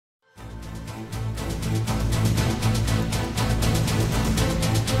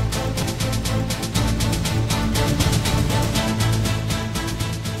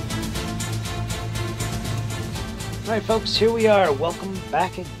Alright folks, here we are. Welcome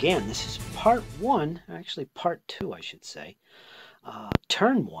back again. This is part one, actually part two I should say.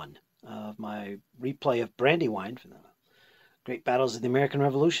 Turn one of my replay of Brandywine for the Great Battles of the American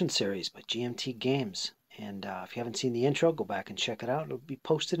Revolution series by GMT Games. And if you haven't seen the intro, go back and check it out. It'll be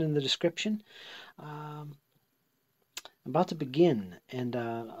posted in the description. I'm about to begin, and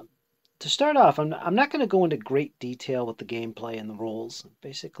to start off, I'm not going to go into great detail with the gameplay and the rules.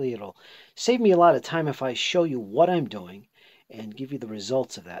 Basically, it'll save me a lot of time if I show you what I'm doing and give you the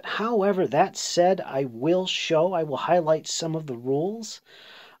results of that. However, that said, I will highlight some of the rules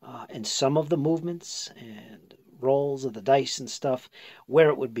and some of the movements and rolls of the dice and stuff where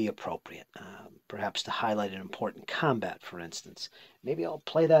it would be appropriate. Perhaps to highlight an important combat, for instance. Maybe I'll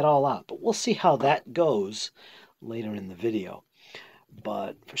play that all out, but we'll see how that goes later in the video.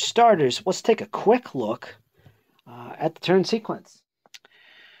 But for starters, let's take a quick look at the turn sequence.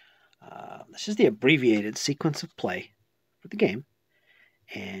 This is the abbreviated sequence of play for the game.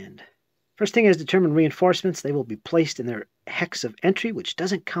 And first thing is determine reinforcements. They will be placed in their hex of entry, which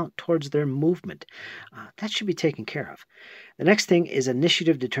doesn't count towards their movement. That should be taken care of. The next thing is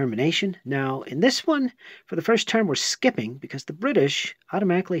initiative determination. Now, in this one, for the first turn, we're skipping because the British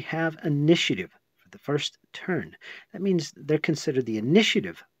automatically have initiative the first turn. That means they're considered the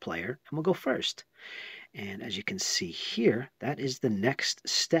initiative player and will go first. And as you can see here, that is the next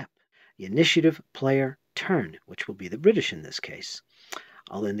step. The initiative player turn, which will be the British in this case.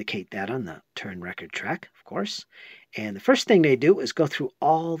 I'll indicate that on the turn record track, of course. And the first thing they do is go through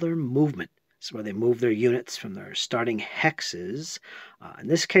all their movement. It's where they move their units from their starting hexes. In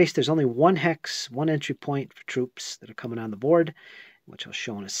this case, there's only one hex, one entry point for troops that are coming on the board, which I'll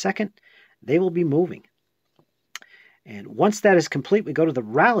show in a second. They will be moving. And once that is complete, we go to the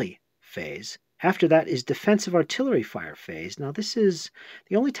rally phase. After that is defensive artillery fire phase. Now, this is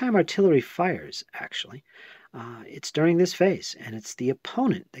the only time artillery fires, actually. It's during this phase, and it's the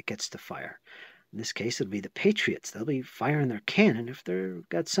opponent that gets to fire. In this case, it'll be the Patriots. They'll be firing their cannon if they've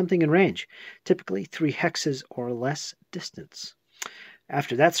got something in range, typically 3 hexes or less distance.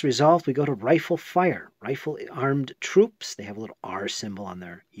 After that's resolved, we go to rifle fire. Rifle-armed troops, they have a little R symbol on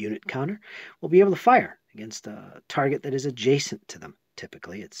their unit counter, will be able to fire against a target that is adjacent to them.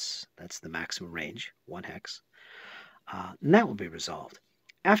 Typically, that's the maximum range, 1 hex. And that will be resolved.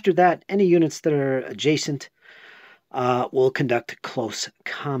 After that, any units that are adjacent will conduct close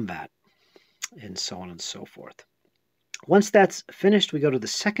combat, and so on and so forth. Once that's finished, we go to the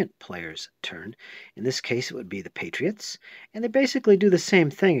second player's turn. In this case, it would be the Patriots. And they basically do the same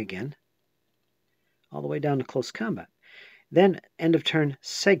thing again, all the way down to close combat. Then, end of turn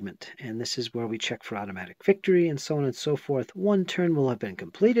segment. And this is where we check for automatic victory and so on and so forth. 1 turn will have been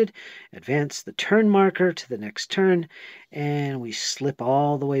completed. Advance the turn marker to the next turn. And we slip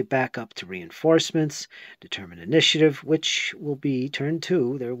all the way back up to reinforcements. Determine initiative, which will be turn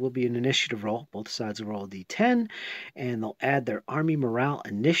 2. There will be an initiative roll. Both sides will roll a d10. And they'll add their Army Morale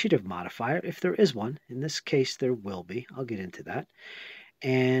Initiative modifier, if there is one. In this case, there will be. I'll get into that.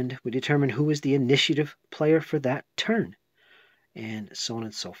 And we determine who is the initiative player for that turn, and so on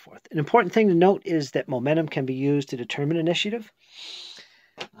and so forth. An important thing to note is that momentum can be used to determine initiative,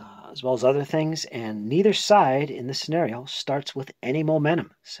 as well as other things, and neither side in this scenario starts with any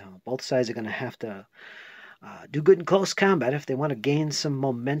momentum. So both sides are going to have to do good in close combat if they want to gain some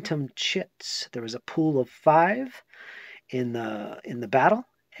momentum chits. There is a pool of 5 in the battle,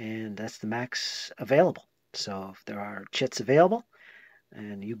 and that's the max available. So if there are chits available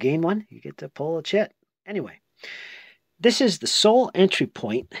and you gain one, you get to pull a chit. Anyway, this is the sole entry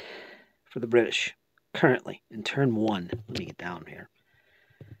point for the British currently in turn 1. Let me get down here.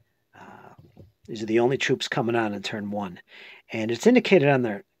 These are the only troops coming on in turn 1. And it's indicated on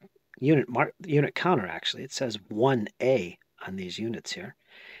their unit counter, actually. It says 1A on these units here.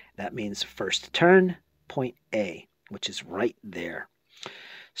 That means first turn, point A, which is right there.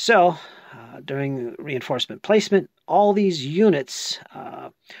 So, during reinforcement placement, all these units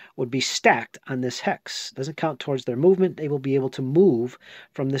would be stacked on this hex. Doesn't count towards their movement. They will be able to move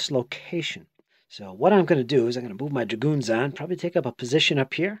from this location. So what I'm going to do is I'm going to move my dragoons on, probably take up a position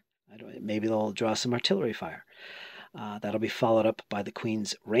up here. Maybe they'll draw some artillery fire. That'll be followed up by the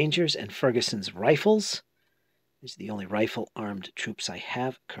Queen's Rangers and Ferguson's Rifles. These are the only rifle-armed troops I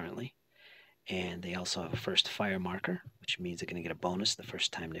have currently. And they also have a first fire marker, which means they're going to get a bonus the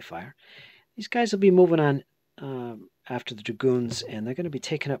first time they fire. These guys will be moving on after the dragoons, and they're going to be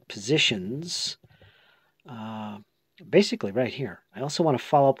taking up positions basically right here. I also want to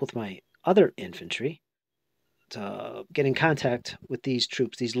follow up with my other infantry to get in contact with these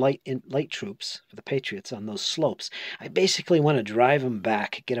troops, these light troops for the Patriots on those slopes. I basically want to drive them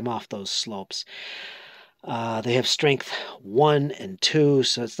back, get them off those slopes. They have strength 1 and 2,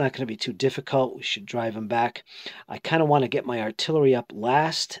 so it's not going to be too difficult. We should drive them back. I kind of want to get my artillery up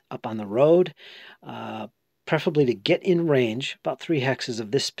last, up on the road, preferably to get in range, about 3 hexes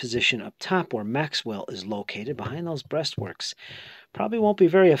of this position up top where Maxwell is located, behind those breastworks. Probably won't be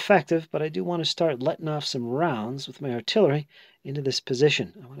very effective, but I do want to start letting off some rounds with my artillery into this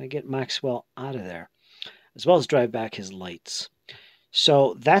position. I want to get Maxwell out of there, as well as drive back his lights.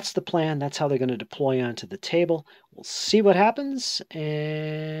 So that's the plan. That's how they're going to deploy onto the table. We'll see what happens,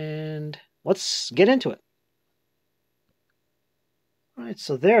 and let's get into it. All right,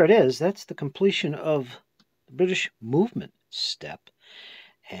 so there it is. That's the completion of the British movement step.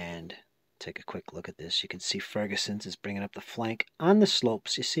 And take a quick look at this. You can see Ferguson's is bringing up the flank on the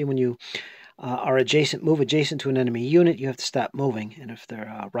slopes. You see when you move adjacent to an enemy unit, you have to stop moving. And if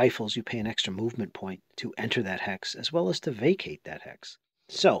they're rifles, you pay an extra movement point to enter that hex, as well as to vacate that hex.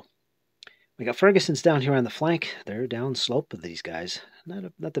 So we got Ferguson's down here on the flank. They're down slope with these guys.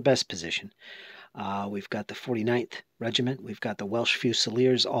 Not the best position. We've got the 49th Regiment. We've got the Welsh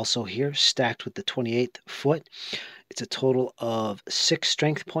Fusiliers also here, stacked with the 28th Foot. It's a total of 6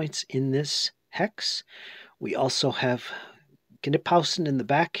 strength points in this hex. We also have Kniphausen in the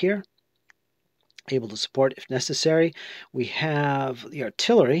back here, able to support if necessary. We have the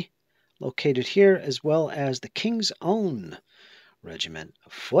artillery located here, as well as the King's Own Regiment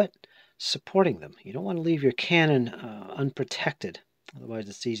of Foot supporting them. You don't want to leave your cannon unprotected. Otherwise,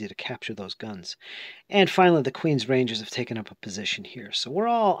 it's easy to capture those guns. And finally, the Queen's Rangers have taken up a position here. So we're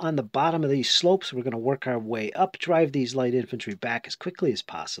all on the bottom of these slopes. We're going to work our way up, drive these light infantry back as quickly as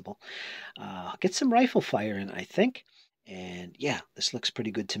possible. Get some rifle fire in, I think. And yeah, this looks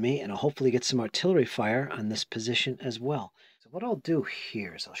pretty good to me. And I'll hopefully get some artillery fire on this position as well. So what I'll do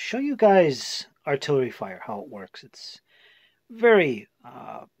here is I'll show you guys artillery fire, how it works. It's very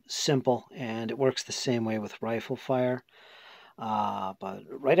simple, and it works the same way with rifle fire. But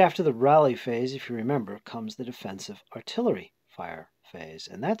right after the rally phase, if you remember, comes the defensive artillery fire phase,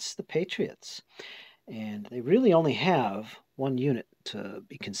 and that's the Patriots. And they really only have one unit to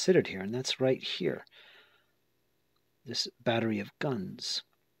be considered here, and that's right here, this battery of guns.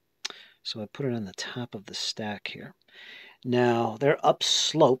 So I put it on the top of the stack here. Now, they're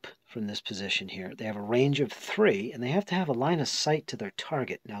upslope from this position here. They have a range of 3, and they have to have a line of sight to their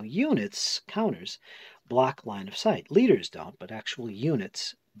target. Now, units, counters, block line of sight. Leaders don't, but actual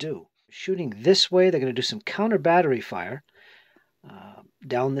units do. Shooting this way, they're going to do some counter battery fire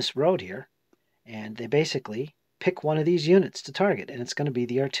down this road here, and they basically pick one of these units to target, and it's going to be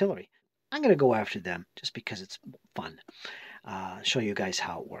the artillery. I'm going to go after them just because it's fun. Show you guys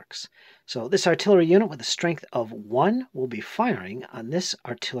how it works. So this artillery unit with a strength of 1 will be firing on this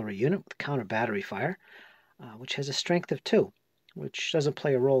artillery unit with counter battery fire, which has a strength of 2, which doesn't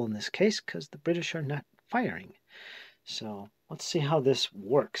play a role in this case because the British are not firing. So let's see how this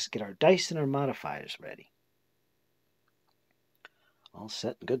works. Get our dice and our modifiers ready. All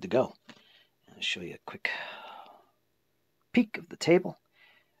set and good to go. I'll show you a quick peek of the table.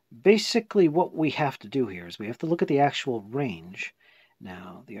 Basically what we have to do here is we have to look at the actual range.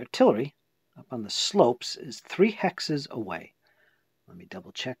 Now the artillery up on the slopes is 3 hexes away. Let me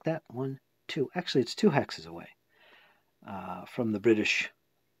double check that. 1, 2. Actually, it's 2 hexes away from the British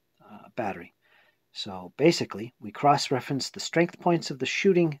battery. So basically, we cross-reference the strength points of the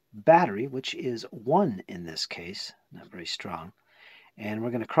shooting battery, which is 1 in this case, not very strong. And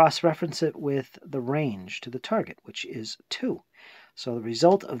we're going to cross-reference it with the range to the target, which is 2. So the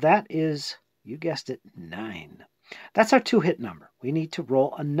result of that is, you guessed it, 9. That's our 2-hit number. We need to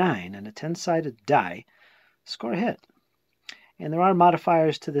roll a 9 on a 10-sided die, score a hit. And there are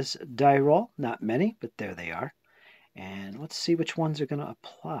modifiers to this die roll, not many, but there they are. And let's see which ones are going to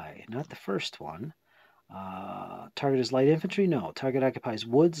apply. Not the first one. Target is light infantry? No. Target occupies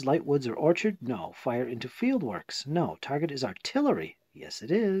woods, light woods, or orchard? No. Fire into field works? No. Target is artillery? Yes,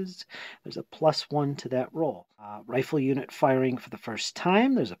 it is. There's a +1 to that roll. Rifle unit firing for the first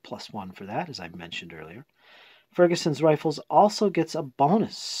time. There's a +1 for that, as I mentioned earlier. Ferguson's rifles also gets a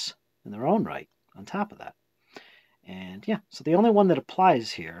bonus in their own right on top of that. And yeah, so the only one that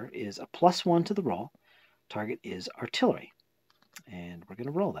applies here is a +1 to the roll. Target is artillery. And we're going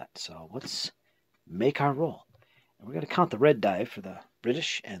to roll that. So let's make our roll. And we're going to count the red die for the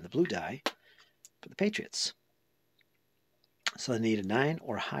British and the blue die for the Patriots. So they need a 9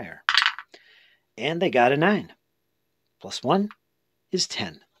 or higher. And they got a 9. +1 is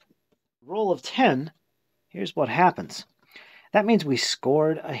 10. Roll of 10, here's what happens. That means we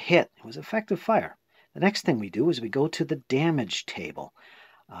scored a hit. It was effective fire. The next thing we do is we go to the damage table.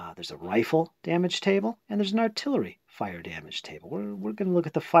 There's a rifle damage table, and there's an artillery fire damage table. We're going to look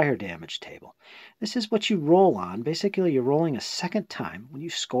at the fire damage table. This is what you roll on. Basically, you're rolling a second time when you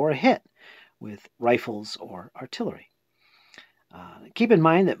score a hit with rifles or artillery. Keep in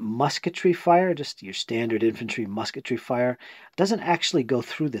mind that musketry fire, just your standard infantry musketry fire, doesn't actually go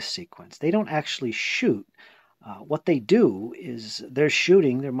through this sequence. They don't actually shoot. What they do is their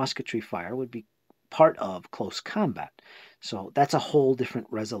shooting, their musketry fire, would be part of close combat. So that's a whole different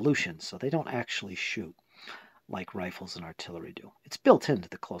resolution. So they don't actually shoot like rifles and artillery do. It's built into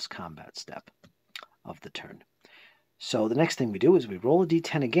the close combat step of the turn. So the next thing we do is we roll a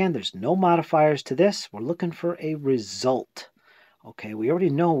d10 again. There's no modifiers to this. We're looking for a result. Okay, we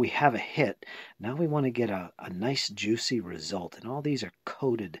already know we have a hit. Now we want to get a nice juicy result. And all these are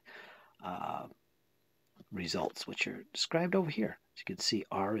coded results, which are described over here. As you can see,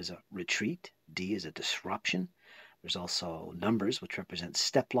 R is a retreat, D is a disruption. There's also numbers, which represent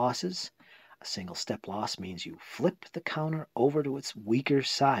step losses. A single step loss means you flip the counter over to its weaker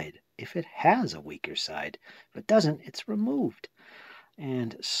side, if it has a weaker side. If it doesn't, it's removed.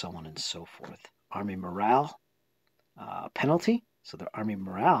 And so on and so forth. Army morale penalty. So the army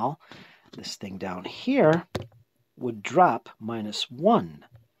morale, this thing down here, would drop -1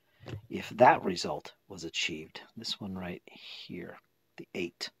 if that result was achieved. This one right here, the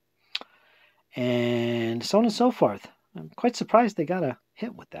 8. And so on and so forth. I'm quite surprised they got a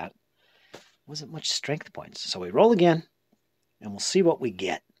hit with that. Wasn't much strength points. So we roll again, and we'll see what we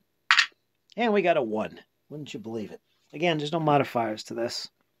get. And we got a 1. Wouldn't you believe it? Again, there's no modifiers to this.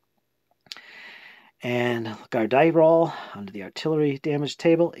 And look, our die roll under the artillery damage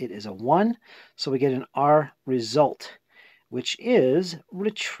table, it is a 1. So we get an R result, which is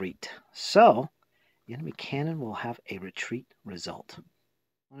retreat. So the enemy cannon will have a retreat result.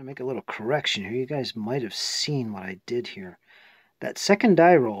 I want to make a little correction here. You guys might have seen what I did here. That second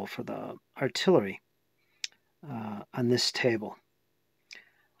die roll for the artillery on this table,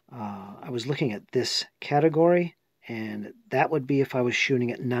 I was looking at this category, and that would be if I was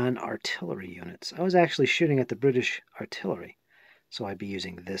shooting at non-artillery units. I was actually shooting at the British artillery, so I'd be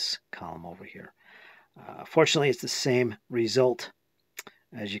using this column over here. Fortunately, it's the same result.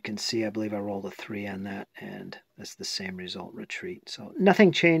 As you can see, I believe I rolled a 3 on that, and that's the same result, retreat. So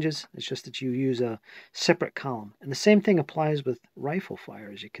nothing changes. It's just that you use a separate column. And the same thing applies with rifle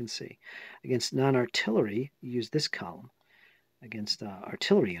fire, as you can see. Against non-artillery, you use this column. Against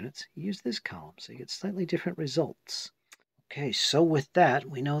artillery units, you use this column. So you get slightly different results. Okay, so with that,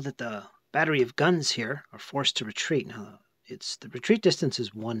 we know that the battery of guns here are forced to retreat. Now, the retreat distance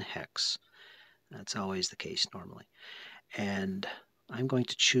is 1 hex. That's always the case normally. And I'm going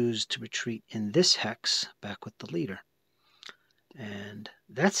to choose to retreat in this hex back with the leader. And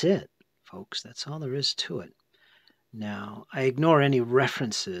that's it, folks. That's all there is to it. Now, I ignore any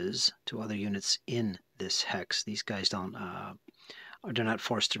references to other units in this hex. These guys they're not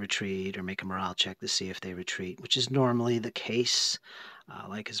forced to retreat or make a morale check to see if they retreat, which is normally the case,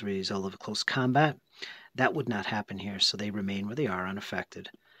 like as a result of a close combat. That would not happen here, so they remain where they are, unaffected.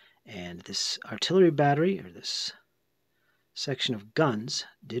 And this artillery battery, or this section of guns,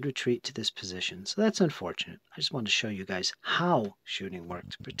 did retreat to this position. So that's unfortunate. I just wanted to show you guys how shooting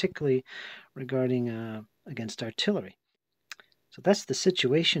worked, particularly regarding against artillery. So that's the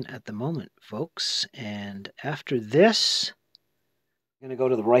situation at the moment, folks. And after this, we're going to go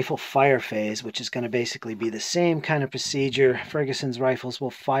to the rifle fire phase, which is going to basically be the same kind of procedure. Ferguson's rifles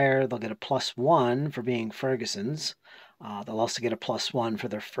will fire. They'll get a +1 for being Ferguson's. They'll also get a +1 for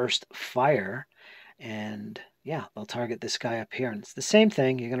their first fire. And yeah, they'll target this guy up here. And it's the same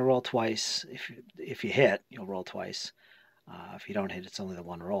thing. You're going to roll twice. If you hit, you'll roll twice. If you don't hit, it's only the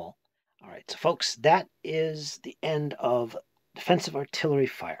 1 roll. All right, so folks, that is the end of defensive artillery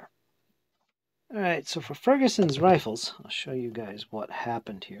fire. All right, so for Ferguson's rifles, I'll show you guys what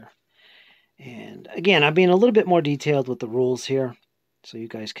happened here. And again, I'm being a little bit more detailed with the rules here, so you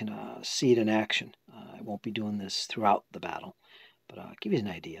guys can see it in action. I won't be doing this throughout the battle, but I'll give you an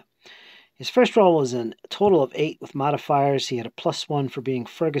idea. His first roll was a total of 8 with modifiers. He had a +1 for being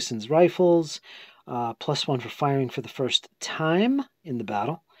Ferguson's rifles, +1 for firing for the first time in the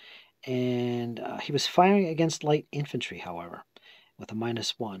battle, and he was firing against light infantry, however, with a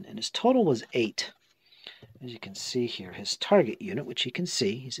 -1, and his total was 8. As you can see here, his target unit, which you can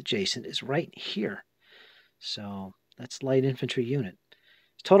see, he's adjacent, is right here. So that's light infantry unit.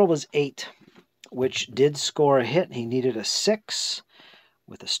 His total was 8, which did score a hit. He needed a 6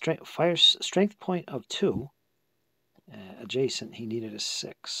 with a strength point of 2. Adjacent, he needed a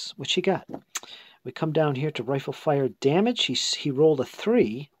 6, which he got. We come down here to rifle fire damage. He rolled a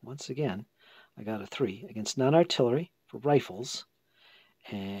 3. Once again, I got a 3 against non-artillery for rifles.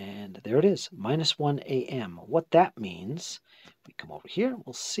 And there it is, -1 AM. What that means, if we come over here,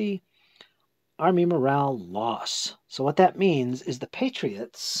 we'll see Army morale loss. So what that means is the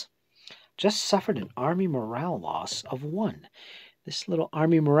Patriots just suffered an Army morale loss of 1. This little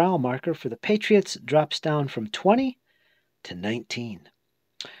Army morale marker for the Patriots drops down from 20 to 19.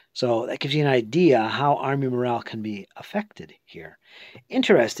 So that gives you an idea how Army morale can be affected here.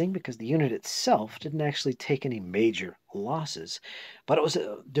 Interesting, because the unit itself didn't actually take any major losses, but it was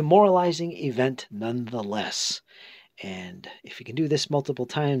a demoralizing event nonetheless. And if you can do this multiple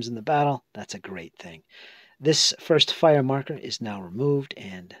times in the battle, that's a great thing. This first fire marker is now removed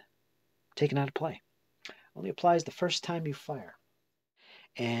and taken out of play. Only applies the first time you fire.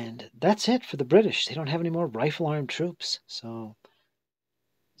 And that's it for the British. They don't have any more rifle-armed troops, so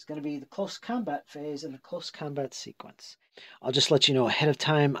it's going to be the close combat phase and the close combat sequence. I'll just let you know ahead of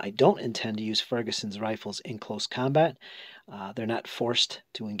time, I don't intend to use Ferguson's rifles in close combat. They're not forced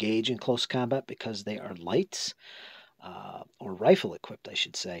to engage in close combat because they are lights, or rifle equipped, I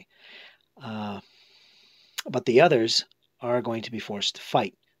should say. But the others are going to be forced to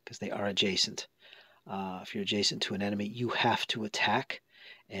fight because they are adjacent. If you're adjacent to an enemy, you have to attack.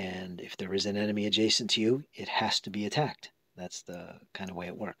 And if there is an enemy adjacent to you, it has to be attacked. That's the kind of way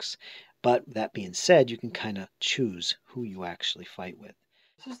it works. But that being said, you can kind of choose who you actually fight with.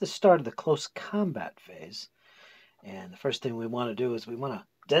 This is the start of the close combat phase. And the first thing we want to do is we want to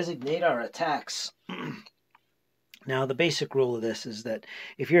designate our attacks. Now, the basic rule of this is that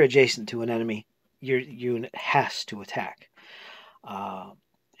if you're adjacent to an enemy, your unit has to attack.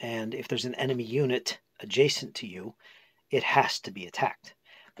 And if there's an enemy unit adjacent to you, it has to be attacked.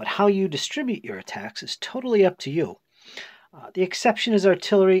 But how you distribute your attacks is totally up to you. The exception is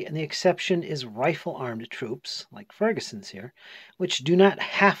artillery, and the exception is rifle-armed troops, like Ferguson's here, which do not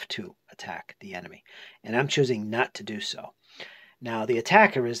have to attack the enemy. And I'm choosing not to do so. Now, the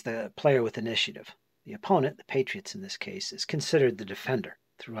attacker is the player with initiative. The opponent, the Patriots in this case, is considered the defender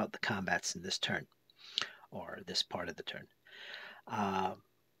throughout the combats in this turn, or this part of the turn.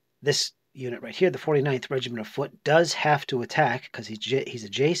 This unit right here, the 49th Regiment of Foot, does have to attack because he's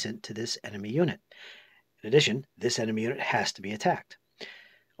adjacent to this enemy unit. In addition, this enemy unit has to be attacked.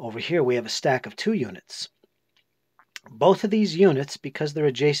 Over here we have a stack of 2 units. Both of these units, because they're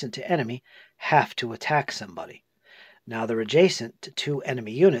adjacent to enemy, have to attack somebody. Now they're adjacent to 2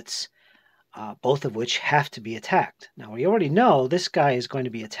 enemy units, both of which have to be attacked. Now we already know this guy is going to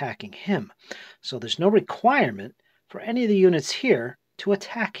be attacking him, so there's no requirement for any of the units here to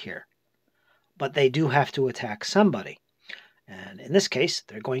attack here. But they do have to attack somebody. And in this case,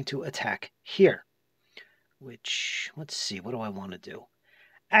 they're going to attack here. Which, let's see, what do I want to do?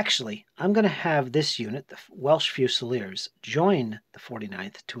 Actually, I'm going to have this unit, the Welsh Fusiliers, join the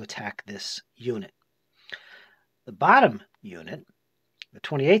 49th to attack this unit. The bottom unit, the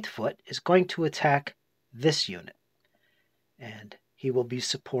 28th Foot, is going to attack this unit. And he will be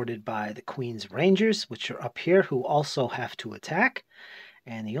supported by the Queen's Rangers, which are up here, who also have to attack.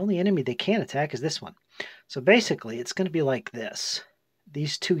 And the only enemy they can't attack is this one. So basically, it's going to be like this.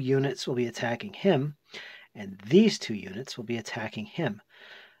 These 2 units will be attacking him, and these 2 units will be attacking him.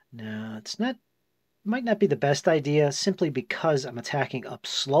 Now, might not be the best idea simply because I'm attacking up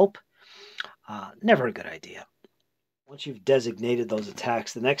slope. Never a good idea. Once you've designated those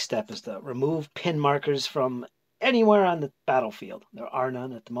attacks, the next step is to remove pin markers from anywhere on the battlefield. There are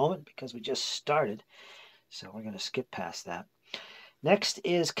none at the moment because we just started, so we're going to skip past that. Next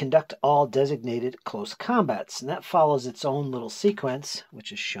is conduct all designated close combats, and that follows its own little sequence,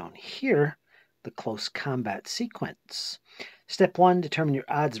 which is shown here, the close combat sequence. Step 1, determine your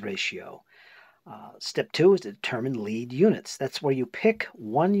odds ratio. Step 2 is to determine lead units. That's where you pick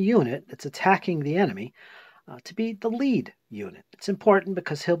one unit that's attacking the enemy to be the lead unit. It's important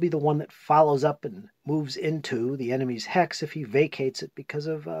because he'll be the one that follows up and moves into the enemy's hex if he vacates it because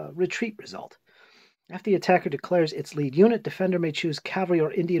of a retreat result. After the attacker declares its lead unit, defender may choose cavalry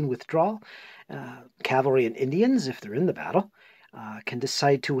or Indian withdrawal. Cavalry and Indians, if they're in the battle, can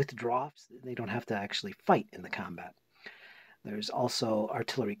decide to withdraw. They don't have to actually fight in the combat. There's also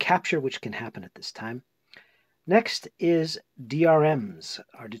artillery capture, which can happen at this time. Next is DRMs,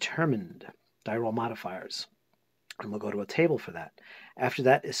 are determined, die roll modifiers. And we'll go to a table for that. After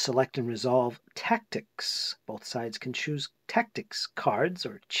that is select and resolve tactics. Both sides can choose tactics cards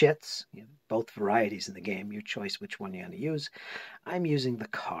or chits. You have both varieties in the game. Your choice which one you want to use. I'm using the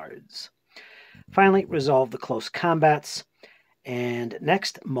cards. Finally, resolve the close combats. And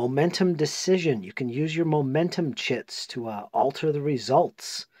next, momentum decision. You can use your momentum chits to alter the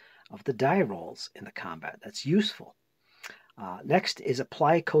results of the die rolls in the combat. That's useful. Next is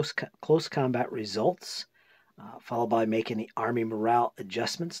apply close combat results. followed by making the army morale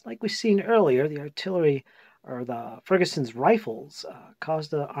adjustments. Like we've seen earlier, the artillery or the Ferguson's rifles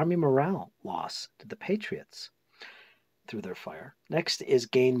caused an army morale loss to the Patriots through their fire. Next is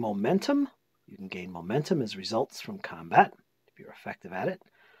gain momentum. You can gain momentum as results from combat if you're effective at it.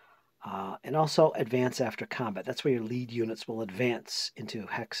 And also advance after combat. That's where your lead units will advance into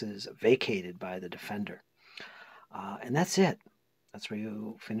hexes vacated by the defender. And that's it. That's where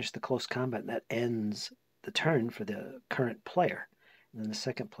you finish the close combat, and that ends the turn for the current player. And then the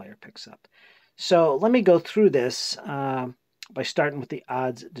second player picks up. So let me go through this by starting with the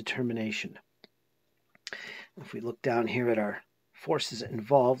odds determination. If we look down here at our forces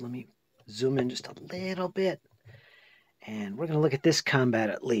involved, let me zoom in just a little bit. And we're going to look at this combat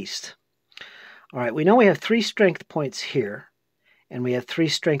at least. All right, we know we have 3 strength points here, and we have 3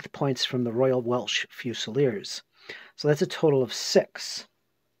 strength points from the Royal Welsh Fusiliers. So that's a total of 6.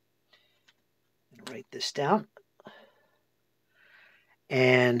 Write this down.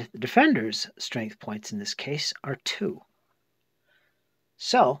 And the defenders' strength points in this case are 2.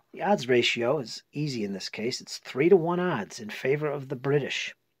 So the odds ratio is easy in this case. It's 3-to-1 odds in favor of the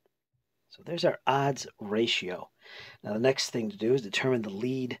British. So there's our odds ratio. Now the next thing to do is determine the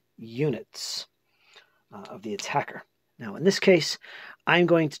lead units of the attacker. Now in this case, I'm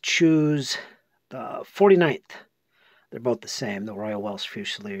going to choose the 49th. They're both the same, the Royal Welsh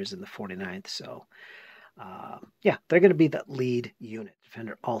Fusiliers and the 49th. So yeah, they're going to be the lead unit.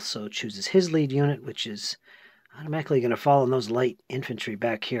 Defender also chooses his lead unit, which is automatically going to fall on those light infantry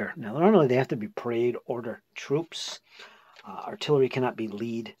back here. Now normally they have to be parade order troops. Artillery cannot be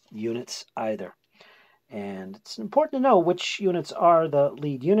lead units either. And it's important to know which units are the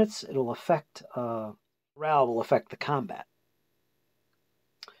lead units. It'll affect, morale will affect the combat.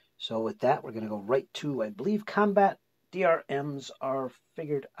 So with that, we're going to go right to, I believe, combat. DRMs are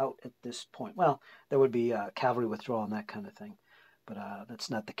figured out at this point. Well, there would be cavalry withdrawal and that kind of thing. But that's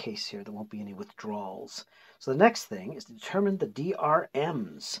not the case here. There won't be any withdrawals. So the next thing is to determine the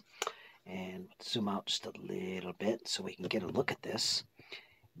DRMs. And zoom out just a little bit so we can get a look at this.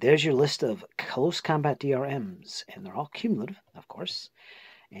 There's your list of close combat DRMs, and they're all cumulative, of course.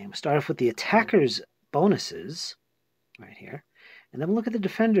 And we'll start off with the attacker's bonuses right here. And then we'll look at the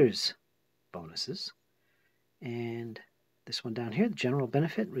defender's bonuses. And this one down here, the general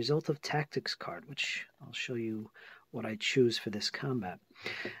benefit, result of tactics card, which I'll show you what I choose for this combat.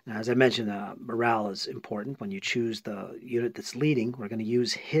 Now, as I mentioned, morale is important. When you choose the unit that's leading, we're going to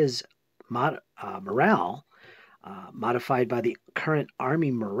use his morale modified by the current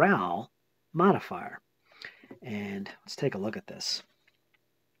army morale modifier. And let's take a look at this.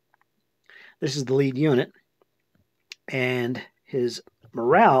 This is the lead unit, and his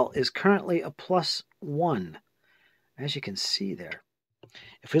morale is currently a +1, as you can see there.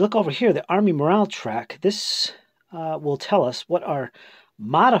 If we look over here, the army morale track, this will tell us what our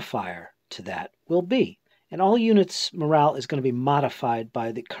modifier to that will be. And all units' morale is going to be modified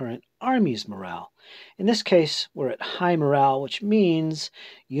by the current army's morale. In this case, we're at high morale, which means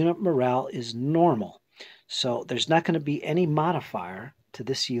unit morale is normal. So there's not going to be any modifier to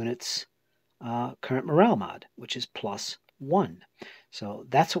this unit's current morale mod, which is +1. So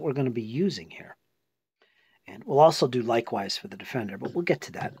that's what we're going to be using here. And we'll also do likewise for the defender, but we'll get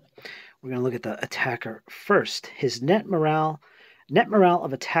to that. We're going to look at the attacker first. His net morale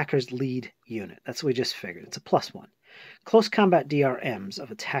of attacker's lead unit. That's what we just figured. It's a +1. Close combat DRMs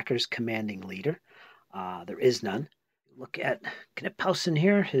of attacker's commanding leader. There is none. Look at Knipphausen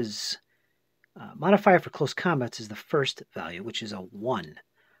here. His modifier for close combats is the first value, which is a 1.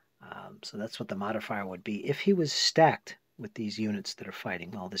 So that's what the modifier would be if he was stacked with these units that are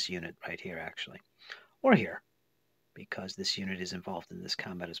fighting. Well, this unit right here, actually. Or here, because this unit is involved in this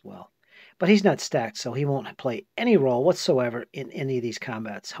combat as well. But he's not stacked, so he won't play any role whatsoever in any of these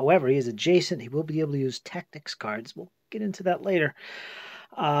combats. However, he is adjacent. He will be able to use tactics cards. We'll get into that later.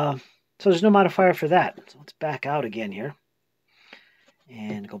 So there's no modifier for that. So let's back out again here.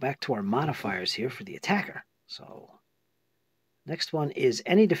 And go back to our modifiers here for the attacker. So next one is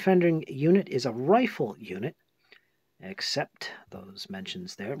any defending unit is a rifle unit, except those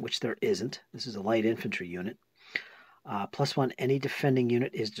mentions there, which there isn't. This is a light infantry unit. +1, any defending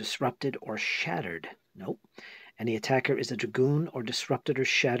unit is disrupted or shattered. Nope. Any attacker is a dragoon or disrupted or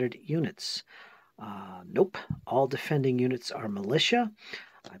shattered units. Nope. All defending units are militia.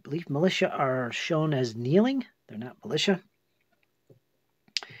 I believe militia are shown as kneeling. They're not militia.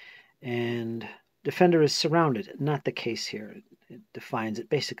 And defender is surrounded. Not the case here. It defines it.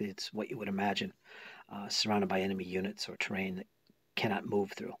 Basically, it's what you would imagine. Surrounded by enemy units or terrain that cannot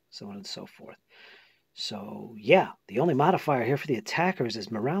move through, so on and so forth. So, yeah, the only modifier here for the attackers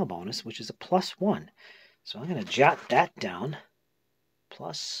is morale bonus, which is a +1. So I'm going to jot that down,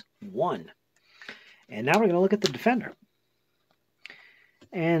 +1. And now we're going to look at the defender.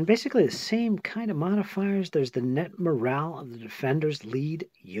 And basically the same kind of modifiers. There's the net morale of the defender's lead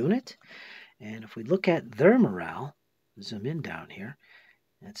unit. And if we look at their morale, zoom in down here,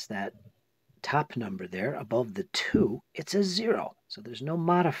 that's that top number there above the 2. It's a 0. So there's no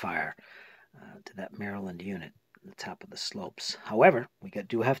modifier to that Maryland unit at the top of the slopes. However, we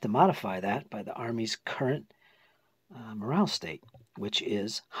do have to modify that by the Army's current morale state, which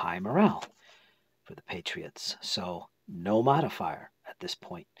is high morale for the Patriots. So no modifier at this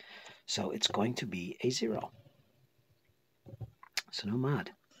point. So it's going to be a 0. So no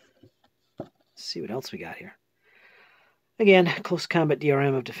mod. Let's see what else we got here. Again, close combat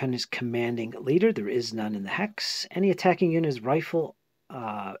DRM of defender's commanding leader. There is none in the hex. Any attacking unit is rifle.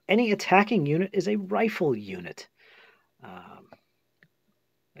 Any attacking unit is a rifle unit,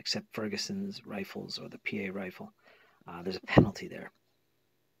 except Ferguson's rifles or the PA rifle. There's a penalty there.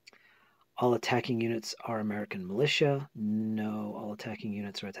 All attacking units are American militia. No, all attacking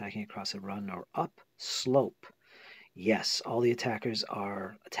units are attacking across a run or up slope. Yes, all the attackers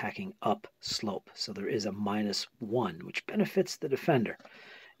are attacking up slope. So there is a -1, which benefits the defender.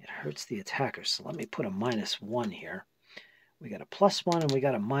 It hurts the attacker. So let me put a -1 here. We got a +1 and we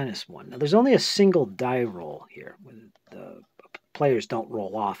got a -1. Now there's only a single die roll here. The players don't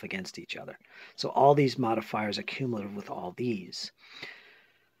roll off against each other. So all these modifiers are cumulative with all these.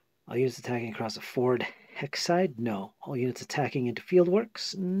 All units attacking across a forward hex side? No. All units attacking into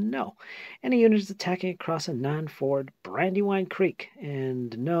fieldworks? No. Any units attacking across a non-forward Brandywine Creek?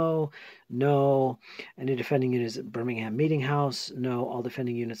 And no. Any defending units at Birmingham Meeting House? No. All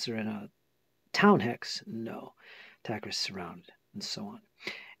defending units are in a town hex? No. Attackers surrounded, and so on.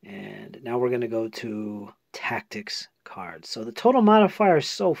 And now we're going to go to tactics cards. So the total modifier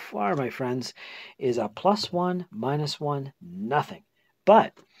so far, my friends, is a +1, -1, nothing.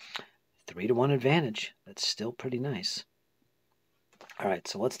 But 3-to-1 advantage. That's still pretty nice. All right,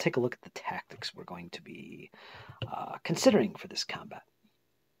 so let's take a look at the tactics we're going to be considering for this combat.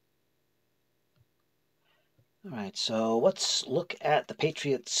 All right, so let's look at the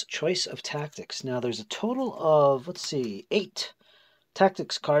Patriots' choice of tactics. Now, there's a total of, 8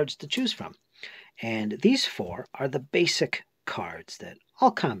 tactics cards to choose from. And these 4 are the basic cards that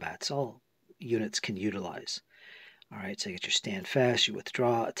all units can utilize. All right, so you get your stand fast, you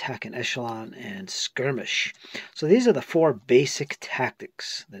withdraw, attack an echelon, and skirmish. So these are the 4 basic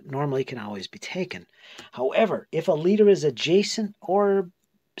tactics that normally can always be taken. However, if a leader is adjacent or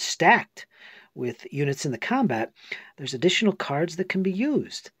stacked with units in the combat, there's additional cards that can be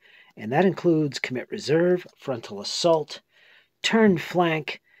used. And that includes commit reserve, frontal assault, turn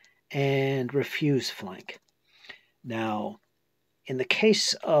flank, and refuse flank. Now, in the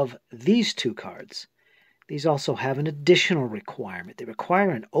case of these 2 cards, these also have an additional requirement. They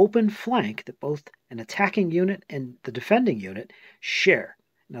require an open flank that both an attacking unit and the defending unit share.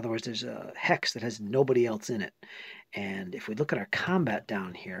 In other words, there's a hex that has nobody else in it. And if we look at our combat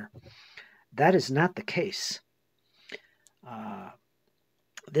down here, that is not the case.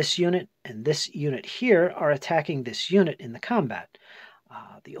 This unit and this unit here are attacking this unit in the combat.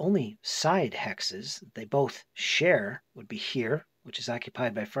 The only side hexes they both share would be here, which is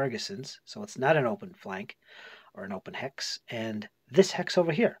occupied by Ferguson's, so it's not an open flank or an open hex, and this hex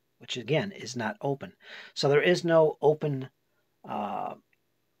over here, which again is not open. So there is no open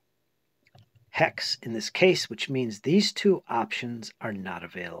hex in this case, which means these 2 options are not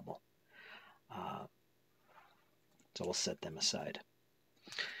available. So we'll set them aside.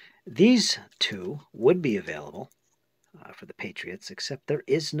 These 2 would be available for the Patriots, except there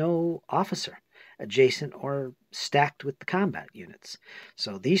is no officer adjacent or stacked with the combat units.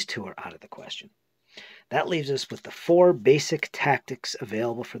 So these 2 are out of the question. That leaves us with the 4 basic tactics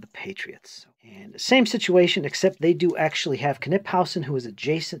available for the Patriots. And the same situation, except they do actually have Kniphausen, who is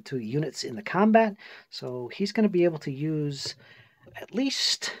adjacent to units in the combat. So he's going to be able to use at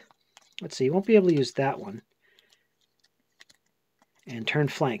least, let's see, he won't be able to use that one. And turn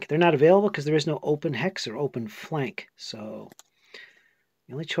flank. They're not available because there is no open hex or open flank. So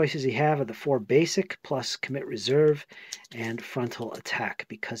the only choices he have are the 4 basic plus commit reserve and frontal attack.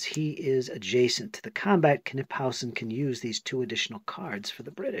 Because he is adjacent to the combat, Kniphausen can use these 2 additional cards for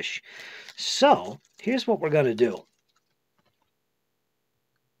the British. So here's what we're going to do.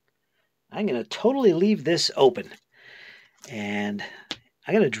 I'm going to totally leave this open. And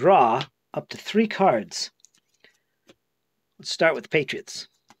I'm going to draw up to 3 cards. Let's start with the Patriots.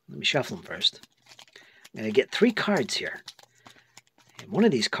 Let me shuffle them first. I'm going to get 3 cards here. And one of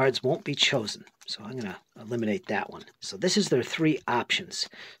these cards won't be chosen. So I'm going to eliminate that one. So this is their 3 options.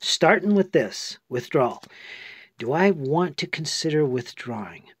 Starting with this, withdrawal. Do I want to consider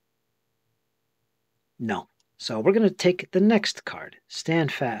withdrawing? No. So we're going to take the next card,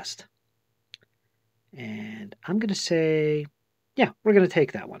 Stand Fast. And I'm going to say, yeah, we're going to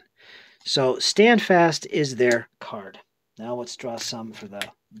take that one. So Stand Fast is their card. Now let's draw some for the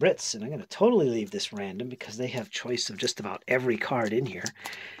Brits. And I'm going to totally leave this random because they have choice of just about every card in here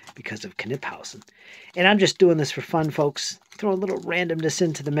because of Kniphausen. And I'm just doing this for fun, folks. Throw a little randomness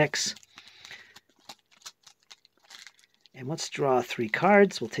into the mix. And let's draw 3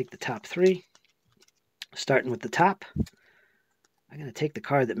 cards. We'll take the top 3. Starting with the top, I'm going to take the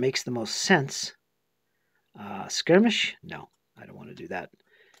card that makes the most sense. Skirmish? No, I don't want to do that.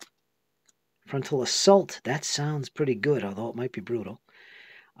 Frontal Assault, that sounds pretty good, although it might be brutal.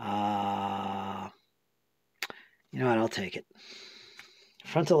 You know what, I'll take it.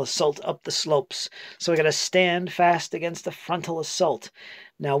 Frontal Assault up the slopes. So we got to stand fast against the Frontal Assault.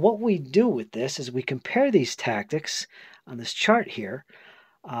 Now what we do with this is we compare these tactics on this chart here,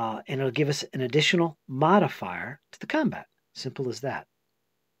 and it'll give us an additional modifier to the combat. Simple as that.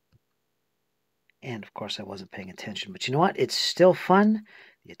 And of course I wasn't paying attention, but you know what? It's still fun.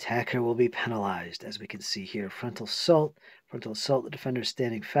 The attacker will be penalized, as we can see here. Frontal assault, the defender is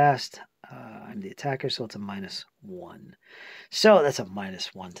standing fast. I'm the attacker, so it's a -1. So that's a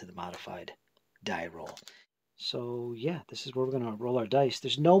 -1 to the modified die roll. So yeah, this is where we're going to roll our dice.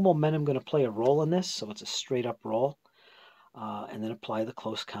 There's no momentum going to play a role in this, so it's a straight up roll. And then apply the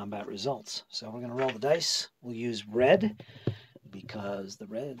close combat results. So we're going to roll the dice. We'll use red because the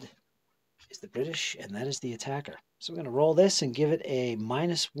red is the British and that is the attacker. So we're going to roll this and give it a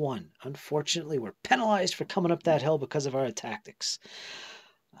 -1. Unfortunately, we're penalized for coming up that hill because of our tactics.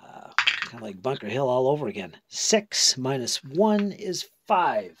 Kind of like Bunker Hill all over again. 6 -1 is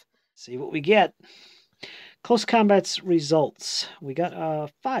 5. See what we get. Close combat's results. We got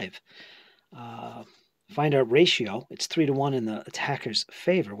 5. Find our ratio. It's 3-to-1 in the attacker's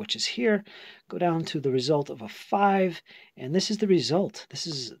favor, which is here. Go down to the result of a 5, and this is the result. This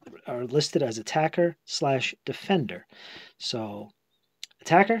is listed as attacker/defender. So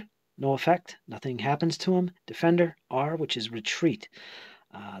attacker, no effect. Nothing happens to him. Defender, R, which is retreat.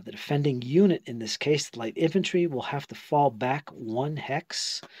 The defending unit, in this case, the light infantry, will have to fall back 1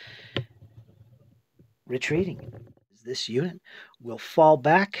 hex. Retreating. This unit will fall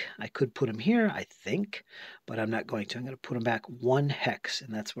back. I could put him here, I think, but I'm not going to. I'm going to put him back 1 hex,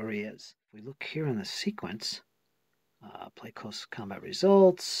 and that's where he is. If we look here in the sequence, play close combat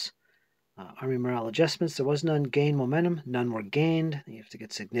results, army morale adjustments. There was none. Gain momentum. None were gained. You have to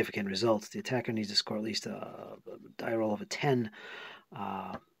get significant results. The attacker needs to score at least a die roll of a 10,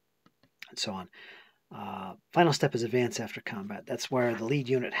 and so on. Final step is advance after combat. That's where the lead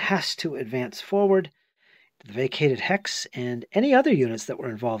unit has to advance forward. The vacated hex and any other units that were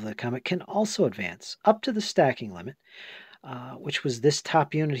involved in the combat can also advance up to the stacking limit, which was this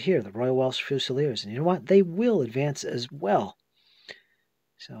top unit here, the Royal Welsh Fusiliers. And you know what? They will advance as well.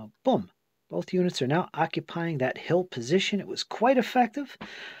 So, boom. Both units are now occupying that hill position. It was quite effective.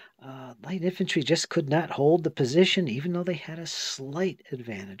 Light infantry just could not hold the position, even though they had a slight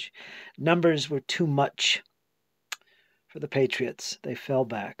advantage. Numbers were too much for the Patriots. They fell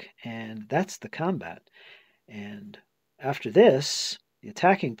back, and that's the combat. And after this, the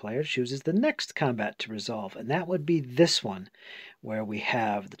attacking player chooses the next combat to resolve, and that would be this one, where we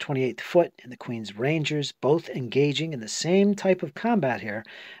have the 28th Foot and the Queen's Rangers both engaging in the same type of combat here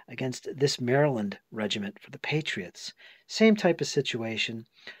against this Maryland regiment for the Patriots. Same type of situation.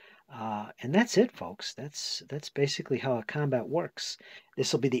 And that's it, folks. That's basically how a combat works.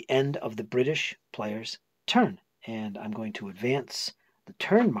 This will be the end of the British player's turn, and I'm going to advance the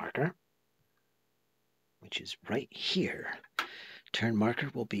turn marker, which is right here. Turn marker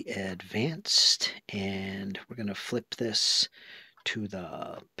will be advanced, and we're going to flip this to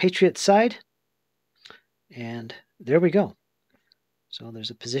the Patriot side, and there we go. So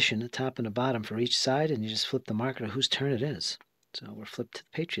there's a position, the top and the bottom for each side, and you just flip the marker to whose turn it is. So we're flipped to the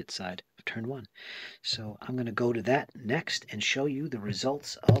Patriot side of turn 1. So I'm going to go to that next and show you the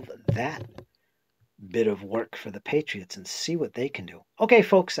results of that bit of work for the Patriots and see what they can do. Okay,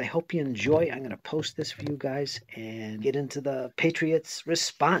 folks, I hope you enjoy. I'm going to post this for you guys and get into the Patriots'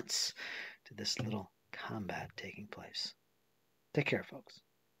 response to this little combat taking place. Take care, folks.